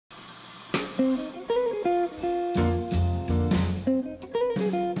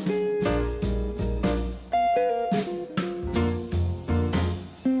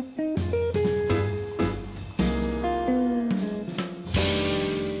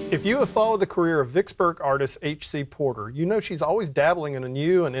If you have followed the career of Vicksburg artist H.C. Porter, you know she's always dabbling in a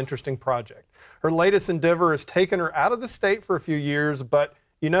new and interesting project. Her latest endeavor has taken her out of the state for a few years, but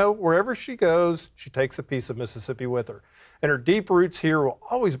you know, wherever she goes, she takes a piece of Mississippi with her. And her deep roots here will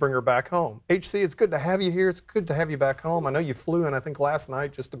always bring her back home. H.C., it's good to have you here. It's good to have you back home. I know you flew in, I think, last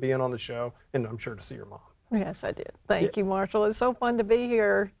night just to be in on the show, and I'm sure to see your mom. Yes, I did. Thank you, Marshall. It's so fun to be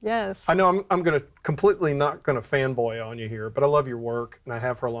here. Yes. I know I'm going to completely not going to fanboy on you here, but I love your work, and I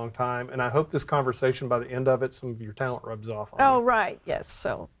have for a long time. And I hope this conversation, by the end of it, some of your talent rubs off on you. Oh, right. Yes.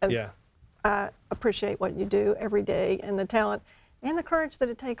 So yeah. I appreciate what you do every day and the talent and the courage that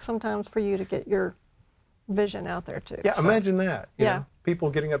it takes sometimes for you to get your vision out there, too. Yeah, so, imagine that. You yeah. know, people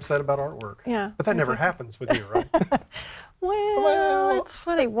getting upset about artwork. Yeah. But that never happens with you, right? Well, it's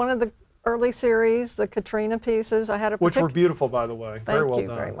funny. One of the early series, the Katrina pieces, I had a which were beautiful, by the way. Very well done. Thank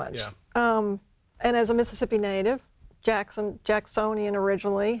you very much. Yeah. And as a Mississippi native, Jacksonian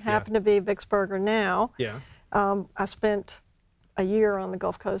originally, happened to be a Vicksburger now. Yeah. I spent a year on the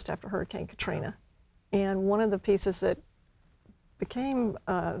Gulf Coast after Hurricane Katrina. And one of the pieces that became,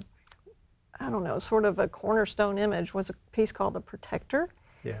 I don't know, sort of a cornerstone image was a piece called The Protector.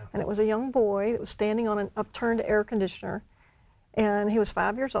 Yeah. And it was a young boy that was standing on an upturned air conditioner. And he was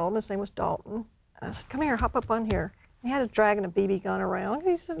 5 years old, and his name was Dalton. And I said, come here, hop up on here. And he had a dragging a BB gun around.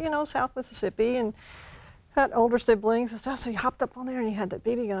 He's, you know, South Mississippi and had older siblings and stuff. So he hopped up on there and he had that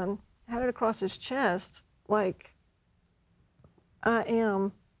BB gun, had it across his chest, like, I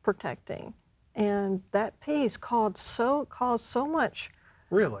am protecting. And that piece caused so much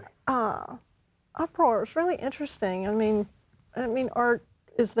Really? uproar. It's really interesting. I mean, art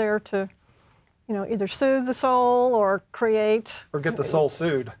is there to, you know, either soothe the soul or create. Or get the soul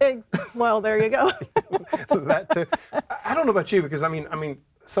sued. Well, there you go. That too. I don't know about you, because I mean,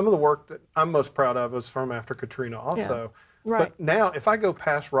 some of the work that I'm most proud of was from after Katrina also. Yeah. Right. But now, if I go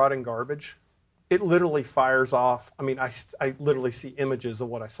past rotting garbage, it literally fires off. I mean, I literally see images of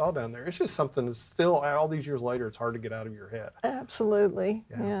what I saw down there. It's just something that's still, all these years later, it's hard to get out of your head. Absolutely.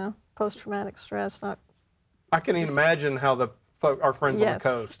 Yeah. Post-traumatic stress. I can even imagine how our friends on the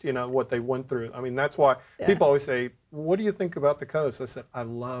coast, you know, what they went through. I mean, that's why people always say, what do you think about the coast? I said, I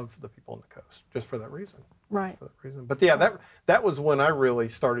love the people on the coast, just for that reason. Right. For that reason. But yeah, that was when I really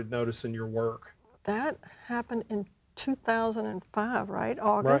started noticing your work. That happened in 2005, right?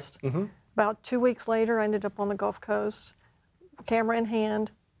 August. Right. Mm-hmm. About 2 weeks later, I ended up on the Gulf Coast, camera in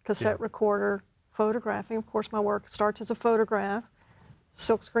hand, cassette recorder, photographing. Of course, my work starts as a photograph.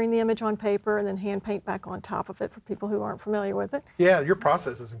 Silk screen the image on paper and then hand paint back on top of it for people who aren't familiar with it. Yeah, your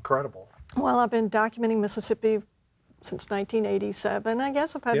process is incredible. Well, I've been documenting Mississippi since 1987. I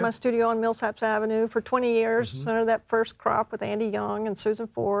guess I've had my studio on Millsaps Avenue for 20 years. Mm-hmm. Started that first crop with Andy Young and Susan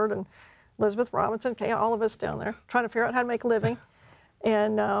Ford and Elizabeth Robinson. Okay, all of us down there trying to figure out how to make a living.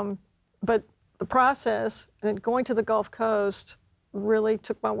 And but the process and going to the Gulf Coast really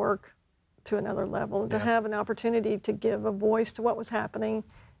took my work to another level, and to have an opportunity to give a voice to what was happening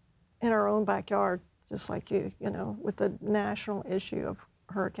in our own backyard, just like you know, with the national issue of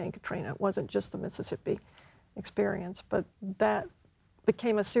Hurricane Katrina. It wasn't just the Mississippi experience, but that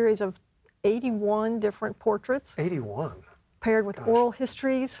became a series of 81 different portraits. 81? Paired with oral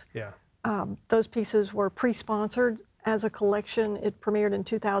histories. Yeah. Those pieces were pre-sponsored as a collection. It premiered in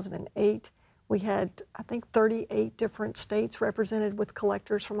 2008. We had, I think, 38 different states represented with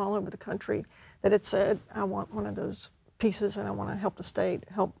collectors from all over the country that had said, I want one of those pieces and I want to help the state,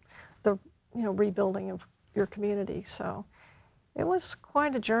 help the rebuilding of your community. So it was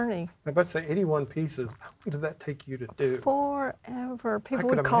quite a journey. I'm about to say 81 pieces. How long did that take you to do? Forever. People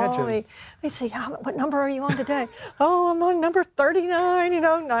would call me. They'd say, what number are you on today? Oh, I'm on number 39,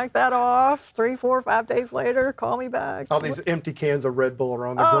 knock that off. 3, 4, 5 days later, call me back. All these empty cans of Red Bull are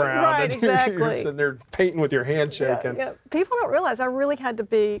on the ground. Right, and exactly. You're sitting there painting with your hand shaking. Yeah. People don't realize I really had to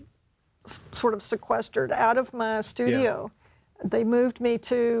be sort of sequestered out of my studio. Yeah. They moved me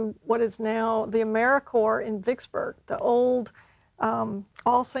to what is now the AmeriCorps in Vicksburg, the old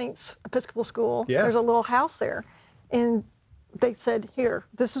All Saints Episcopal School. Yeah. There's a little house there. And they said, here,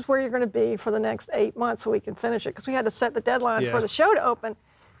 this is where you're going to be for the next 8 months so we can finish it. Because we had to set the deadline for the show to open.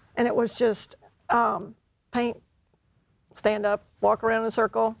 And it was just paint, stand up, walk around in a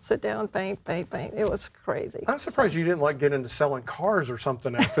circle, sit down, paint, paint, paint. It was crazy. I'm surprised you didn't get into selling cars or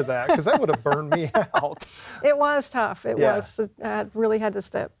something after that, because that would have burned me out. It was tough. It was. I really had to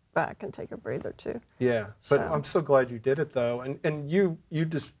step back and take a breather too. Yeah, but I'm so glad you did it though, and you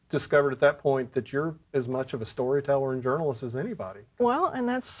just discovered at that point that you're as much of a storyteller and journalist as anybody. Well, and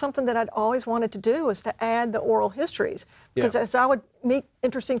that's something that I'd always wanted to do, was to add the oral histories. Because as I would meet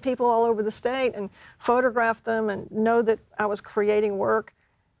interesting people all over the state and photograph them and know that I was creating work,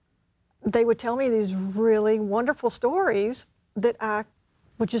 they would tell me these really wonderful stories that I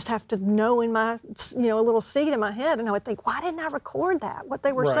would just have to know in my, a little seed in my head, and I would think, why didn't I record that, what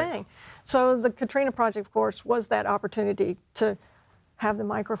they were saying? So the Katrina Project, of course, was that opportunity to have the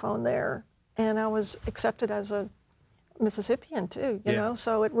microphone there, and I was accepted as a Mississippian too, you know,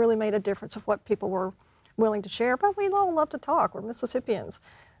 so it really made a difference of what people were willing to share, but we all love to talk, we're Mississippians.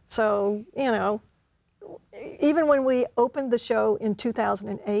 So, even when we opened the show in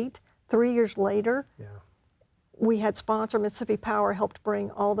 2008, 3 years later, we had sponsor Mississippi Power helped bring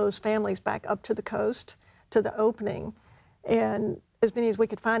all those families back up to the coast to the opening, and as many as we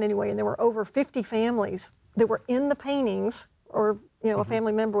could find anyway, and there were over 50 families that were in the paintings, or a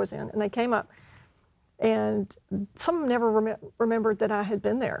family member was in, and they came up, and some of them never remembered that I had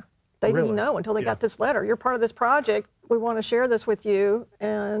been there. They didn't know until they got this letter. You're part of this project. We want to share this with you,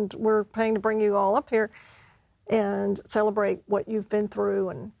 and we're paying to bring you all up here and celebrate what you've been through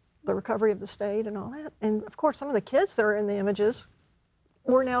and the recovery of the state and all that. And of course, some of the kids that are in the images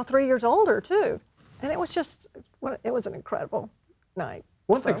were now 3 years older too. And it was just, it was an incredible night.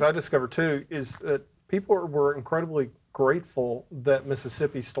 One of the things I discovered too is that people were incredibly grateful that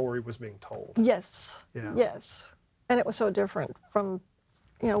Mississippi's story was being told. Yes, yes. And it was so different from,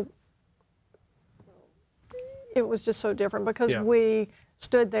 it was just so different because we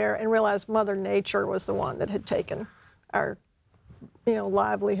stood there and realized Mother Nature was the one that had taken our,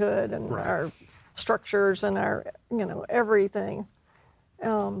 livelihood and our structures and our, everything.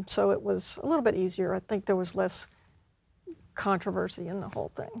 So it was a little bit easier. I think there was less controversy in the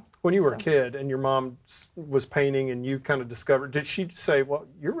whole thing. When you were a kid and your mom was painting and you kind of discovered, did she say, well,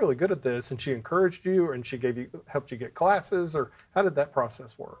 you're really good at this, and she encouraged you, and she helped you get classes, or how did that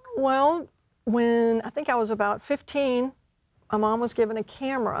process work? Well, when I think I was about 15, my mom was given a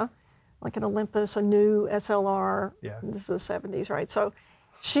camera, like an Olympus, a new SLR. This is the 70s, right? So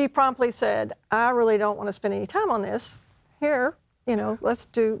she promptly said, I really don't want to spend any time on this. Here, let's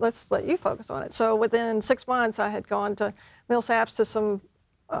let you focus on it. So within 6 months, I had gone to Millsaps to some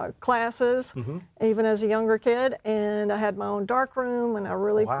classes, even as a younger kid, and I had my own dark room, and I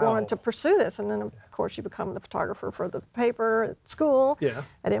really wanted to pursue this. And then, of course, you become the photographer for the paper at school,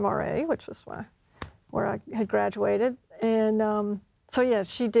 at MRA, which was where I had graduated. And so, yeah,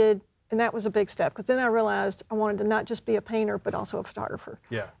 she did, and that was a big step, because then I realized I wanted to not just be a painter, but also a photographer.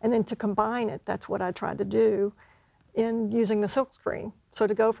 And then to combine it, that's what I tried to do in using the silk screen. So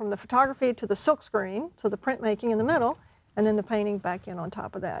to go from the photography to the silk screen, so the printmaking in the middle, and then the painting back in on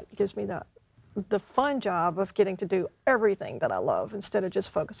top of that. It gives me the fun job of getting to do everything that I love instead of just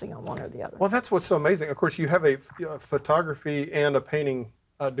focusing on one or the other. Well, that's what's so amazing. Of course, you have a photography and a painting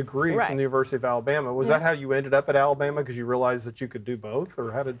degree from the University of Alabama. Was that how you ended up at Alabama, because you realized that you could do both,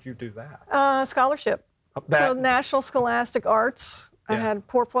 or how did you do that? Scholarship. So National Scholastic Arts. I had a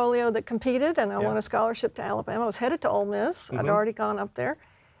portfolio that competed, and I won a scholarship to Alabama. I was headed to Ole Miss. I'd already gone up there.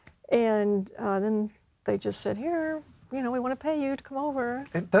 And then they just said, here, we want to pay you to come over.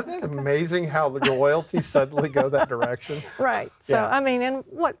 And doesn't it amazing how the royalties suddenly go that direction? Right. So, I mean, and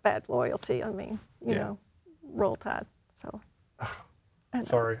what bad loyalty? I mean, roll tide. So.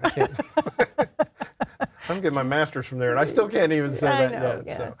 Sorry, I can't. I'm getting my master's from there, and I still can't even say that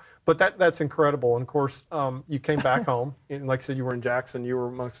yet. So. But that's incredible. And of course, you came back home, and like I said, you were in Jackson. You were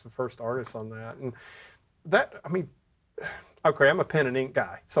amongst the first artists on that. And that, I mean, okay, I'm a pen and ink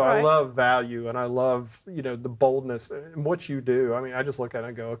guy, so I love value, and I love, the boldness and what you do. I mean, I just look at it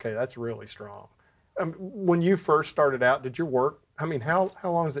and go, okay, that's really strong. When you first started out, did your work, I mean, how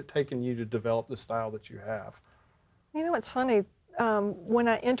long has it taken you to develop the style that you have? It's funny. When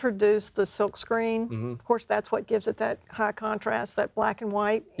I introduced the silk screen, of course, that's what gives it that high contrast, that black and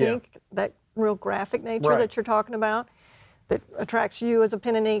white ink, that real graphic nature that you're talking about, that attracts you as a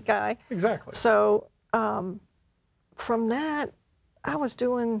pen and ink guy. Exactly. So from that, I was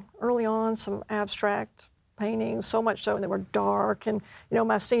doing early on some abstract paintings, so much so, and they were dark. And,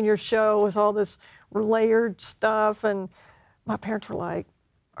 my senior show was all this layered stuff, and my parents were like,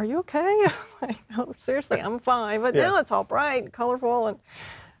 are you okay? Like, no, seriously, I'm fine. But now it's all bright and colorful.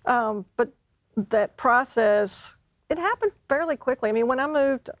 And but that process, it happened fairly quickly. I mean, when I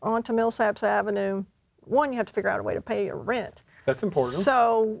moved onto Millsaps Avenue, one, you have to figure out a way to pay your rent. That's important.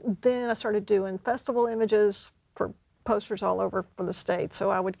 So then I started doing festival images for posters all over for the state. So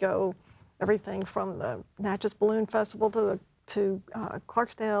I would go everything from the Natchez Balloon Festival to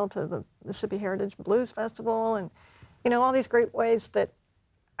Clarksdale to the Mississippi Heritage Blues Festival, and all these great ways that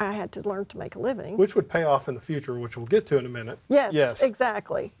I had to learn to make a living. Which would pay off in the future, which we'll get to in a minute. Yes.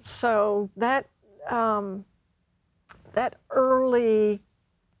 Exactly. So that that early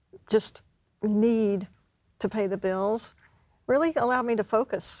just need to pay the bills really allowed me to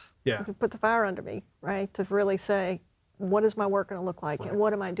focus. Yeah. To put the fire under me, right? To really say, what is my work going to look like, and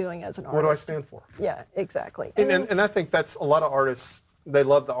what am I doing as an artist? What do I stand for? Yeah, exactly. And I think that's a lot of artists. They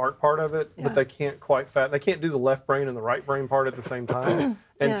love the art part of it, but they can't they can't do the left brain and the right brain part at the same time.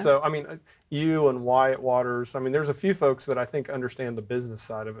 And so, I mean, you and Wyatt Waters, I mean, there's a few folks that I think understand the business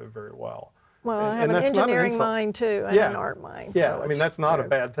side of it very well. Well, I have an engineering mind too, and an art mind. Yeah, so I mean, that's not a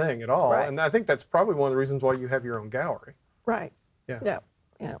bad thing at all. Right. And I think that's probably one of the reasons why you have your own gallery. Right. Yeah. Yeah.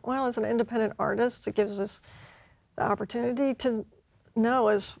 Yeah. Well, as an independent artist, it gives us the opportunity to know,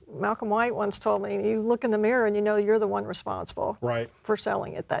 as Malcolm White once told me, you look in the mirror and you know you're the one responsible for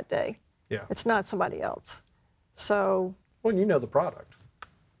selling it that day. Yeah. It's not somebody else. So. Well, you know the product.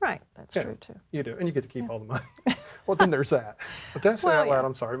 Right. That's true too. You do. And you get to keep all the money. Well, then there's that. But that's out loud.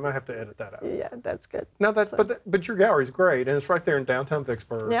 I'm sorry. I might have to edit that out. Yeah, that's good. Now but your gallery's great, and it's right there in downtown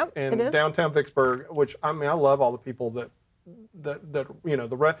Vicksburg. Yep, and it is. Downtown Vicksburg, which I mean, I love all the people that you know,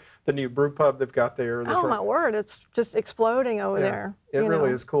 the new brew pub they've got there. Oh my word, it's just exploding over there. It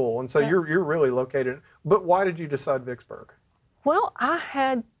really is cool. And so you're really located. But why did you decide Vicksburg? Well, I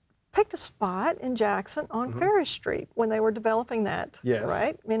had picked a spot in Jackson on Ferry Street when they were developing that. Yes.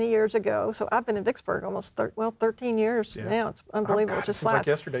 Right, many years ago. So I've been in Vicksburg almost 13 years now. It's unbelievable. God, it seems like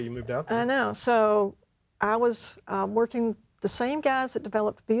yesterday you moved out there. I know. So I was working. The same guys that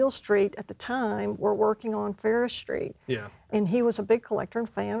developed Beale Street at the time were working on Ferris Street. Yeah. And he was a big collector and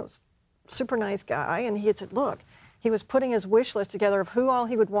fan, super nice guy. And he had said, look, he was putting his wish list together of who all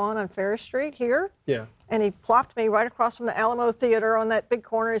he would want on Ferris Street here. Yeah. And he plopped me right across from the Alamo Theater on that big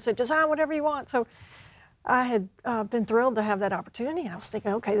corner. He said, design whatever you want. So I had been thrilled to have that opportunity. I was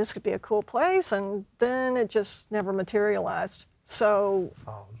thinking, okay, this could be a cool place. And then it just never materialized. So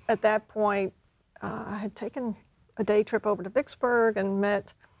at that point, I had taken a day trip over to Vicksburg and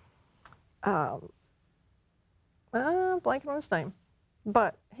met, blanking on his name,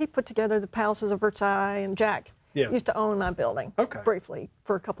 but he put together the Palaces of Versailles, and Jack used to own my building briefly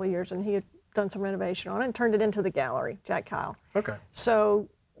for a couple of years, and he had done some renovation on it and turned it into the gallery, Jack Kyle. Okay. So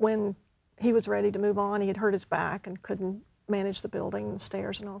when he was ready to move on, he had hurt his back and couldn't manage the building and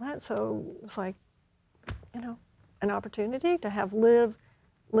stairs and all that, so it was like, you know, an opportunity to have live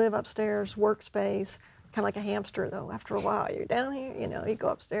upstairs, workspace, kind of like a hamster, though. After a while, you're down here, you know, you go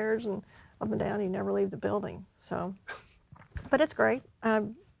upstairs and up and down, you never leave the building. So, but it's great.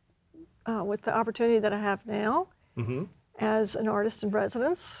 With the opportunity that I have now as an artist in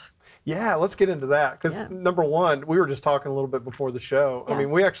residence. Yeah, let's get into that. Because number one, we were just talking a little bit before the show. I mean,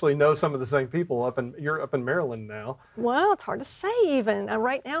 we actually know some of the same people you're up in Maryland now. Well, it's hard to say even.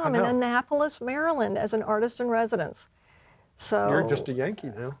 Right now I'm in Annapolis, Maryland as an artist in residence. So you're just a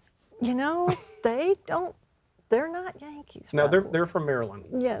Yankee now. You know, they're not Yankees. No, they're from Maryland.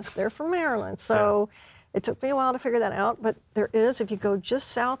 Yes, they're from Maryland. So it took me a while to figure that out. But there is, if you go just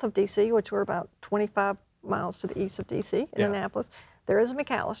south of D.C., which we're about 25 miles to the east of D.C. in Annapolis, there is a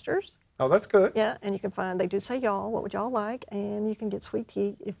McAllister's. Oh, that's good. Yeah, and you can find, they do say y'all, what would y'all like? And you can get sweet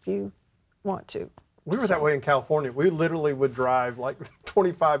tea if you want to. We were that way in California. We literally would drive like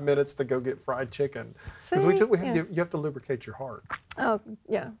 25 minutes to go get fried chicken. Because you have to lubricate your heart. Oh,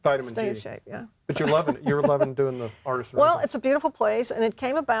 yeah. Vitamin Stay G. in shape, yeah. But you're loving it. You're loving doing the artist. Well, it's a beautiful place, and it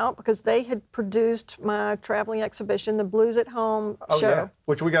came about because they had produced my traveling exhibition, the Blues at Home show. Yeah,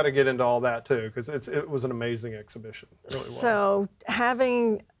 which we got to get into all that too, because it was an amazing exhibition. It really was. So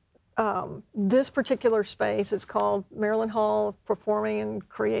having this particular space is called Maryland Hall of Performing and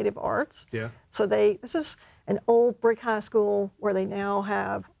Creative Arts. Yeah. So this is an old brick high school where they now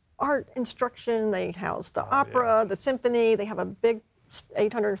have art instruction. They house the opera, the symphony. They have a big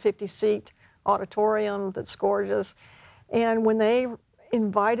 850-seat auditorium that's gorgeous. And when they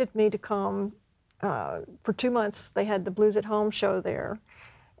invited me to come for 2 months, they had the Blues at Home show there.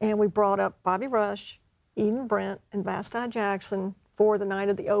 And we brought up Bobby Rush, Eden Brent, and Vasti Jackson for the night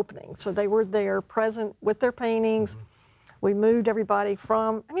of the opening. So they were there present with their paintings. We moved everybody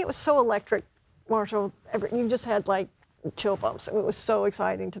from, I mean, it was so electric, Marshall. You just had like chill bumps. It was so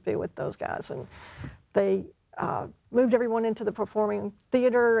exciting to be with those guys. And they moved everyone into the performing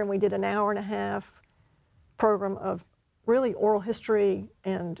theater, and we did an hour-and-a-half program of really oral history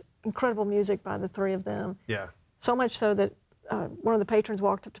and incredible music by the three of them. Yeah. So much so that one of the patrons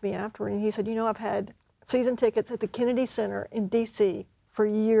walked up to me after, and he said, you know, I've had season tickets at the Kennedy Center in D.C. for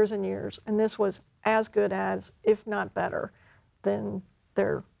years and years, and this was as good as, if not better, than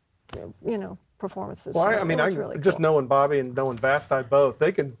their, performances. Well, So I mean, it was really just cool. knowing Bobby and knowing Vasti both,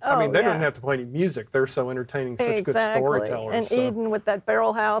 they can. I mean, they yeah. don't have to play any music. They're so entertaining, such good Exactly. storytellers. And so. Eden with that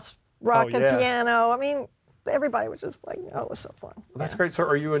barrel house rocking yeah. piano. I mean, everybody was just like, oh, it was so fun. Well, that's great. So,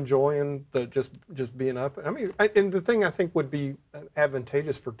 are you enjoying the just being up? I mean, and the thing I think would be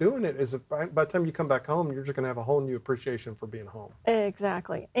advantageous for doing it is, if by the time you come back home, you're just going to have a whole new appreciation for being home.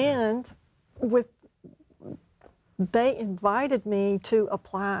 Exactly. And they invited me to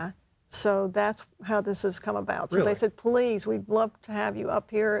apply. So that's how this has come about. So Really? they said, please, we'd love to have you up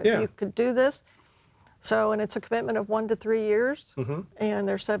here if Yeah. you could do this. So, and it's a commitment of 1 to 3 years. And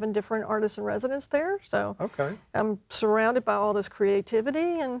there's 7 different artists in residence there. So Okay. I'm surrounded by all this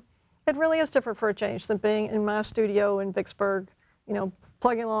creativity, and it really is different for a change than being in my studio in Vicksburg, you know,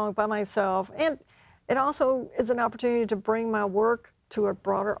 plugging along by myself. And it also is an opportunity to bring my work to a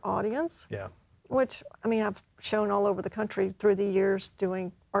broader audience, Yeah. which, I mean, I've shown all over the country through the years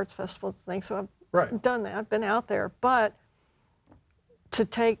doing arts festivals and things. So I've Right. done that, I've been out there. But to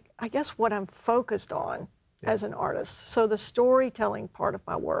take, I guess, what I'm focused on as an artist, so the storytelling part of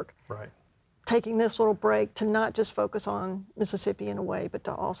my work, Right. taking this little break to not just focus on Mississippi in a way, but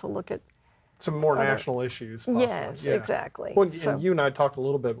to also look at Some more national issues. Possibly. yes, Yeah. exactly. Well, So- and you and I talked a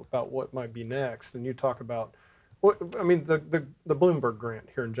little bit about what might be next, and you talk about, what I mean, the Bloomberg grant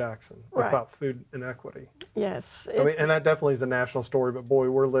here in Jackson Right. about food inequity. yes, I mean, and that definitely is a national story, but boy,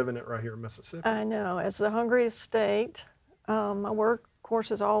 we're living it right here in Mississippi. I know. As the hungriest state, my work, of course,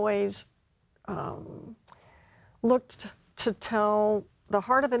 has always looked to tell the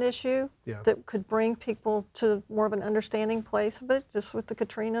heart of an issue Yeah. that could bring people to more of an understanding place of it, just with the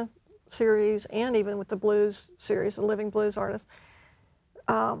Katrina series and even with the blues series, the Living Blues Artist,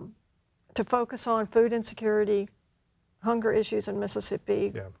 to focus on food insecurity, hunger issues in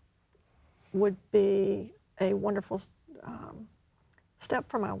Mississippi Yeah. would be a wonderful step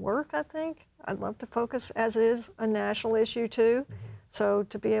for my work, I think. I'd love to focus, as is a national issue too. So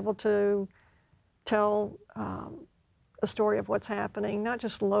to be able to tell a story of what's happening, not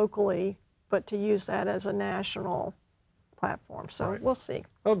just locally, but to use that as a national platform. So Right. we'll see.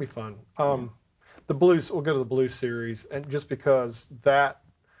 That'll be fun. The blues, we'll go to the blues series, and just because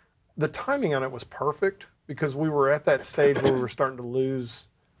the timing on it was perfect, because we were at that stage where we were starting to lose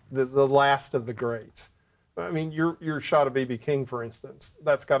the last of the greats. I mean, your shot of B.B. King, for instance,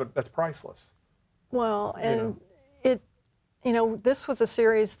 that's priceless. Well, and this was a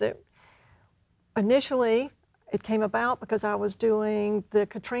series that initially it came about because I was doing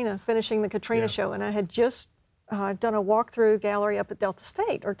finishing the Katrina show, and I had just done a walkthrough gallery up at Delta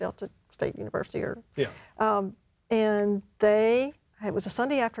State University, and it was a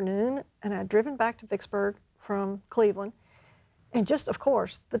Sunday afternoon, and I'd driven back to Vicksburg from Cleveland, and just, of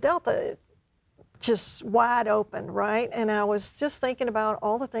course, the Delta, just wide open, right? And I was just thinking about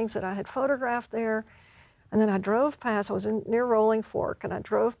all the things that I had photographed there. And then I drove past, I was near Rolling Fork, and I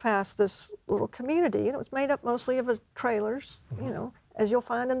drove past this little community, and it was made up mostly of trailers, as you'll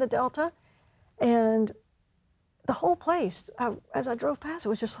find in the Delta. And the whole place, as I drove past, it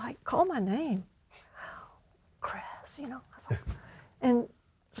was just like, call my name. Oh, Chris, I thought, and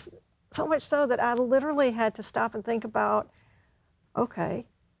so much so that I literally had to stop and think about, okay,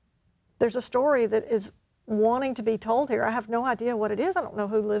 there's a story that is wanting to be told here. I have no idea what it is. I don't know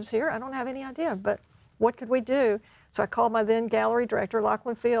who lives here. I don't have any idea, but what could we do? So I called my then gallery director,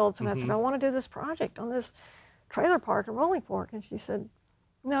 Lachlan Fields, and I said, I want to do this project on this trailer park in Rolling Fork. And she said,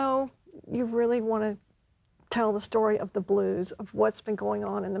 no, you really want to tell the story of the blues, of what's been going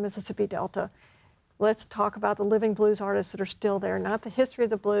on in the Mississippi Delta. Let's talk about the living blues artists that are still there, not the history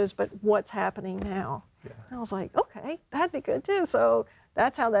of the blues, but what's happening now. Yeah. And I was like, okay, that'd be good too. So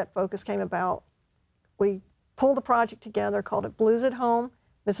that's how that focus came about. We pulled a project together, called it Blues at Home,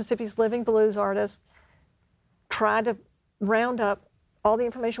 Mississippi's Living Blues Artists, tried to round up all the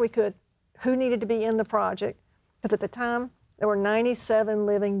information we could, who needed to be in the project, because at the time, there were 97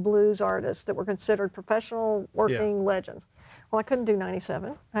 living blues artists that were considered professional working legends. Well, I couldn't do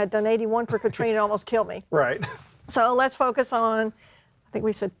 97. I had done 81 for Katrina, it almost killed me. Right. So let's focus on, I think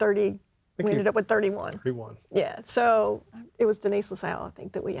we said 30, we ended up with 31. 31. Yeah, so it was Denise LaSalle, I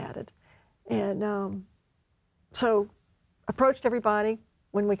think, that we added. And so approached everybody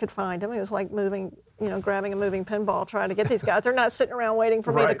when we could find them. It was like moving, grabbing a moving pinball, trying to get these guys. They're not sitting around waiting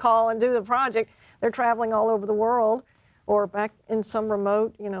for me to call and do the project. They're traveling all over the world or back in some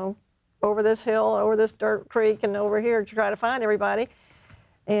remote, over this hill, over this dirt creek, and over here to try to find everybody.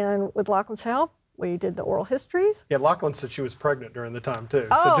 And with Lachlan's help, we did the oral histories. Yeah, Lachlan said she was pregnant during the time too,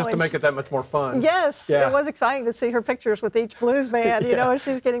 Oh, so just to make it that much more fun. Yes, Yeah. It was exciting to see her pictures with each blues band, and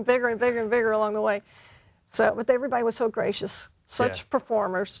she's getting bigger and bigger and bigger along the way. So, but everybody was so gracious, such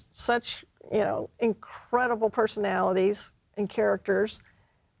performers, such, you know, incredible personalities and characters.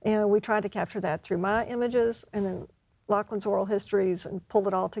 And we tried to capture that through my images and then Lachlan's oral histories and pulled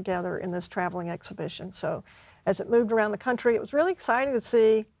it all together in this traveling exhibition. So as it moved around the country, it was really exciting to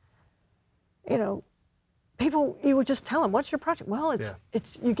see, you know, people, you would just tell them, what's your project? Well,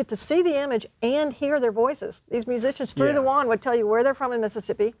 it's you get to see the image and hear their voices. These musicians through the wand would tell you where they're from in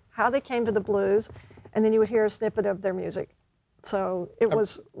Mississippi, how they came to the blues, and then you would hear a snippet of their music. So it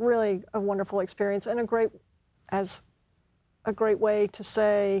was really a wonderful experience and a great way to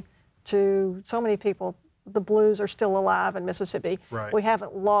say to so many people, the blues are still alive in Mississippi. Right. We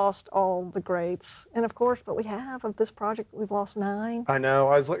haven't lost all the greats. And of course, but we have of this project, we've lost 9. I know.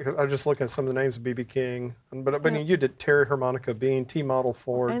 I was just looking at some of the names of B.B. King. But you did Terry Harmonica Bean, T. Model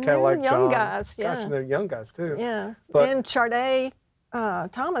Ford, and Cadillac young John. guys, yeah. Gosh, and they're young guys too. Yeah. But, and Sade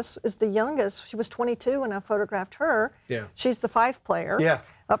Thomas is the youngest. She was 22 when I photographed her. Yeah. She's the fife player. Yeah.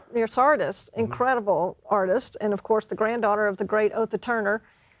 Up near Sardis. Incredible artist. And of course, the granddaughter of the great Otha Turner.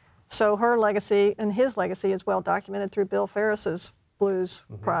 So her legacy and his legacy is well documented through Bill Ferris's blues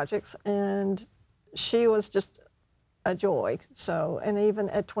projects, and she was just a joy. So, and even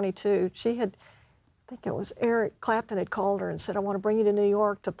at 22, she had, I think it was Eric Clapton had called her and said, I want to bring you to New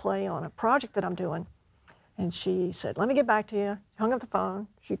York to play on a project that I'm doing. And she said, let me get back to you. She hung up the phone.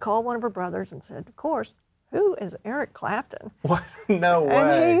 She called one of her brothers and said, of course, who is Eric Clapton? What? No way.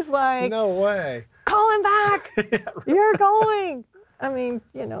 And he's like, no way. Call him back. Yeah, right. You're going. I mean,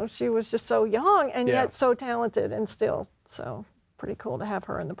 you know, she was just so young and yet so talented and still. So pretty cool to have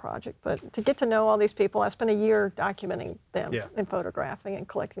her in the project. But to get to know all these people, I spent a year documenting them and photographing and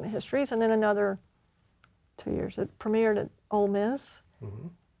collecting the histories. And then another 2 years. It premiered at Ole Miss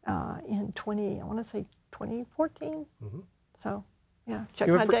in 2014. So, yeah, check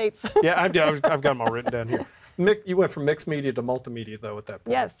my dates. Yeah, I've got them all written down here. You went from mixed media to multimedia, though, at that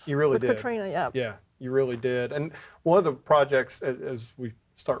point. Yes, you really with did. Katrina, yeah. Yeah, you really did. And one of the projects, as we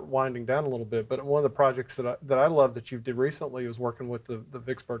start winding down a little bit, but one of the projects that I love that you did recently was working with the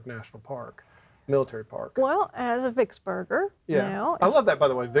Vicksburg National Park, military park. Well, as a Vicksburger now. I love that, by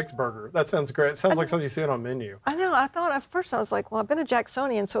the way, Vicksburger. That sounds great. It sounds like something you see on a menu. I know. I thought at first I was like, well, I've been a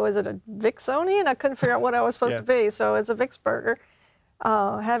Jacksonian, so is it a Vicksonian? I couldn't figure out what I was supposed to be. So as a Vicksburger,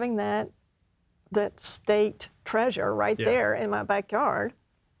 having that state treasure right there in my backyard,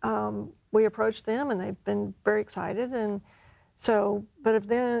 we approached them and they've been very excited. And so, but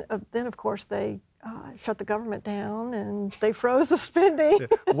then of course they shut the government down and they froze the spending.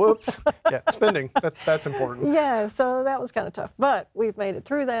 Whoops. Yeah, spending. That's important. Yeah, so that was kind of tough, but we've made it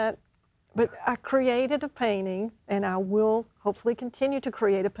through that. But I created a painting, and I will hopefully continue to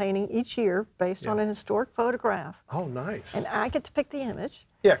create a painting each year based on a historic photograph. Oh, nice. And I get to pick the image.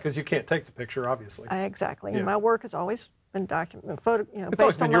 Yeah, because you can't take the picture, obviously. Exactly. And my work has always been documented, it's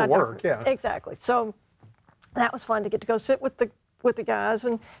always been your work, Exactly. So that was fun to get to go sit with the guys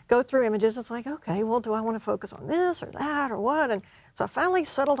and go through images. It's like, okay, well, do I want to focus on this or that or what? And so I finally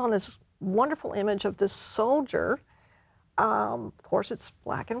settled on this wonderful image of this soldier. Of course, it's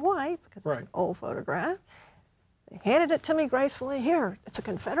black and white because it's an old photograph. They handed it to me gracefully. Here, it's a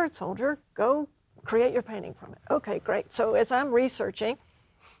Confederate soldier. Go create your painting from it. Okay, great. So as I'm researching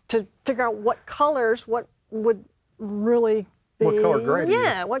to figure out what colors, what would really be. What color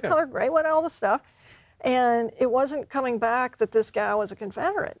gray? What color gray, what all the stuff. And it wasn't coming back that this guy was a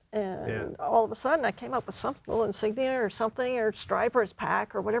Confederate. And all of a sudden I came up with some little insignia or something or stripe or his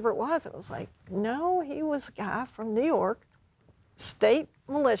pack or whatever it was. It was like, no, he was a guy from New York, state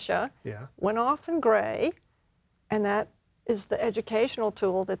militia, went off in gray, and that is the educational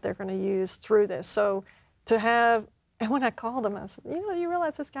tool that they're going to use through this. So to have, and when I called them, I said, you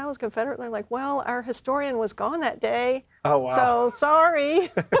realize this guy was Confederate? And they're like, well, our historian was gone that day. Oh, wow. So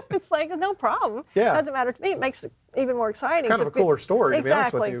sorry. It's like, no problem. Yeah. Doesn't matter to me. It makes it even more exciting. Kind of a cooler story, to be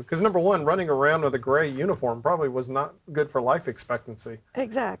honest with you. Because number one, running around with a gray uniform probably was not good for life expectancy.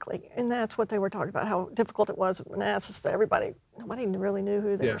 Exactly. And that's what they were talking about, how difficult it was at Manassas. Nobody really knew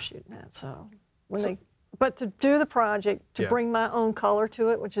who they were shooting at. So but to do the project, to bring my own color to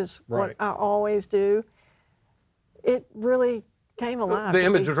it, which is what I always do, it really came alive. The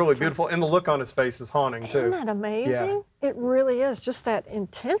image is really beautiful, and the look on his face is haunting, too. Isn't that amazing? Yeah. It really is. Just that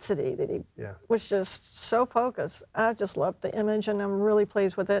intensity that he was just so focused. I just loved the image, and I'm really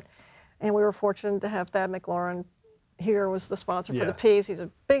pleased with it. And we were fortunate to have Thad McLaurin here was the sponsor for the piece. He's a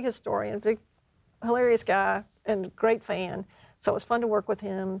big historian, big, hilarious guy, and great fan. So it was fun to work with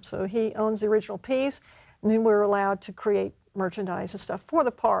him. So he owns the original piece, and then we were allowed to create merchandise and stuff for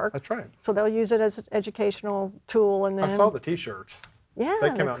the park. That's right. So they'll use it as an educational tool, and then I saw the T-shirts. Yeah,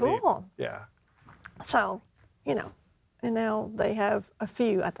 they came out cool. neat. Yeah. So, And now they have a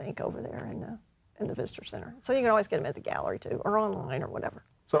few, I think, over there in the Visitor Center. So you can always get them at the gallery too, or online or whatever.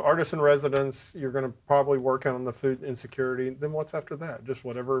 So artists in residence, you're going to probably work on the food insecurity. Then what's after that? Just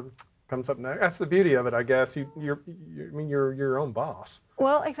whatever comes up next. That's the beauty of it, I guess. You're your own boss.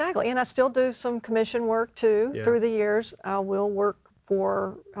 Well, exactly. And I still do some commission work too. Yeah. Through the years. I will work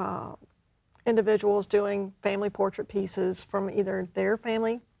for individuals doing family portrait pieces from either their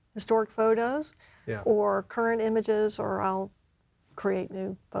family historic photos, Yeah. or current images, or I'll create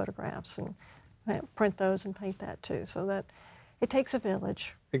new photographs and print those and paint that too. So that it takes a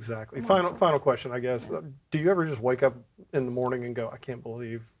village. Exactly. Final question, I guess. Yeah. Do you ever just wake up in the morning and go, I can't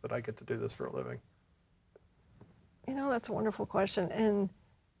believe that I get to do this for a living? You know, that's a wonderful question. And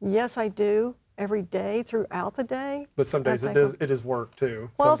yes, I do every day throughout the day. But some days it is work too.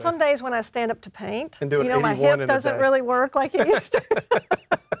 Well, some days when I stand up to paint, and do you know, my 81 hip doesn't really work like it used to.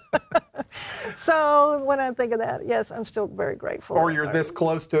 So when I think of that, yes, I'm still very grateful. Or you're this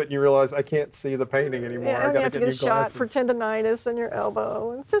close to it and you realize I can't see the painting anymore. Yeah, I got you have to get a shot glasses. for tendonitis in your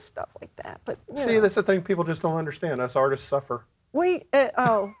elbow and just stuff like that. But See, that's the thing people just don't understand. Us artists suffer.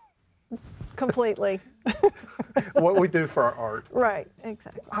 Completely. What we do for our art. Right,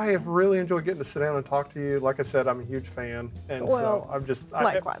 exactly. I have really enjoyed getting to sit down and talk to you. Like I said, I'm a huge fan, and so I'm just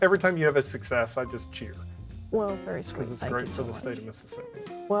every time you have a success, I just cheer. Well, very sweet. Because it's great for the state of Mississippi.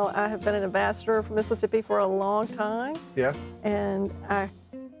 Well, I have been an ambassador for Mississippi for a long time. Yeah. And I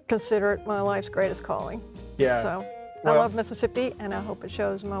consider it my life's greatest calling. Yeah. So I love Mississippi, and I hope it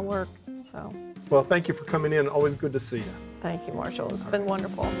shows in my work. So. Well, thank you for coming in. Always good to see you. Thank you, Marshall. It's been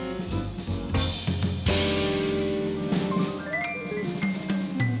wonderful.